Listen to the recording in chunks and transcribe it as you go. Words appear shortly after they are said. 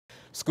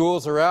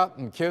Schools are out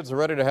and kids are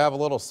ready to have a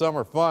little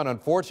summer fun.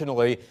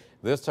 Unfortunately,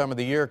 this time of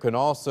the year can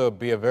also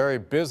be a very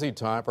busy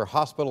time for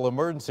hospital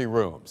emergency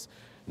rooms.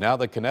 Now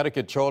the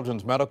Connecticut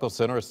Children's Medical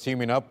Center is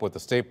teaming up with the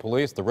state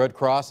police, the Red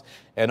Cross,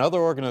 and other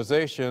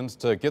organizations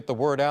to get the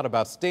word out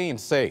about staying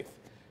safe.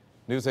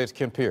 News 8's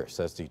Kim Pierce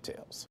has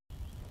details.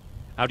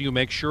 How do you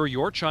make sure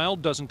your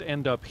child doesn't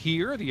end up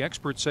here? The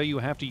experts say you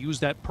have to use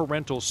that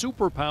parental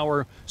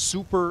superpower,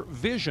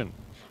 supervision.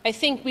 I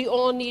think we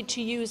all need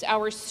to use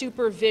our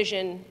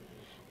supervision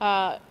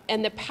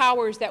and the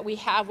powers that we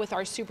have with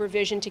our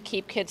supervision to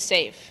keep kids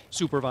safe.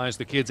 Supervise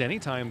the kids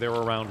anytime they're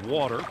around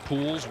water,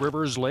 pools,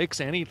 rivers, lakes,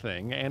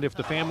 anything. And if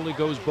the family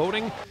goes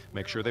boating,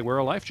 make sure they wear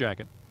a life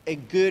jacket. A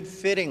good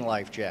fitting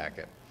life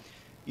jacket.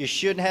 You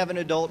shouldn't have an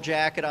adult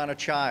jacket on a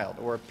child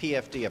or a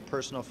PFD, a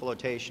personal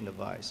flotation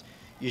device.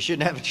 You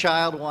shouldn't have a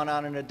child one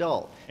on an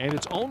adult. And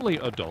it's only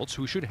adults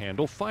who should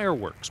handle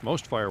fireworks.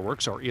 Most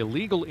fireworks are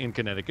illegal in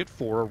Connecticut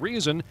for a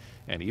reason,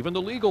 and even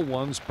the legal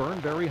ones burn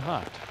very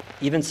hot.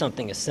 Even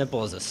something as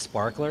simple as a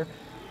sparkler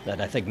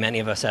that I think many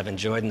of us have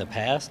enjoyed in the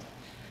past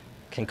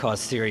can cause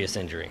serious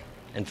injury.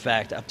 In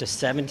fact, up to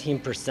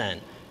 17%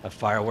 of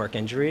firework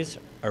injuries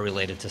are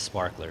related to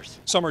sparklers.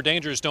 Summer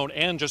dangers don't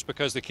end just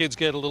because the kids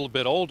get a little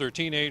bit older.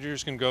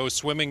 Teenagers can go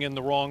swimming in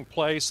the wrong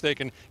place. They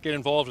can get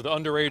involved with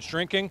underage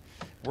drinking.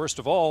 Worst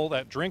of all,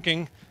 that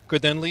drinking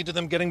could then lead to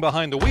them getting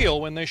behind the wheel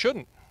when they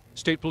shouldn't.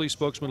 State Police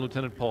spokesman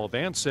Lieutenant Paul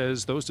Vance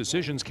says those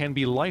decisions can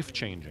be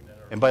life-changing.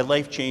 And by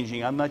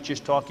life-changing, I'm not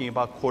just talking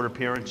about court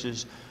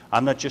appearances.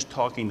 I'm not just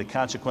talking the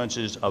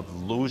consequences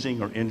of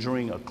losing or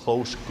injuring a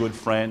close, good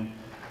friend.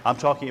 I'm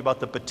talking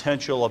about the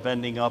potential of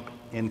ending up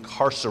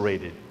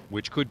incarcerated.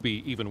 Which could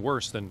be even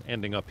worse than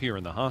ending up here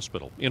in the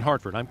hospital. In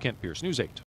Hartford, I'm Kent Pierce, News 8.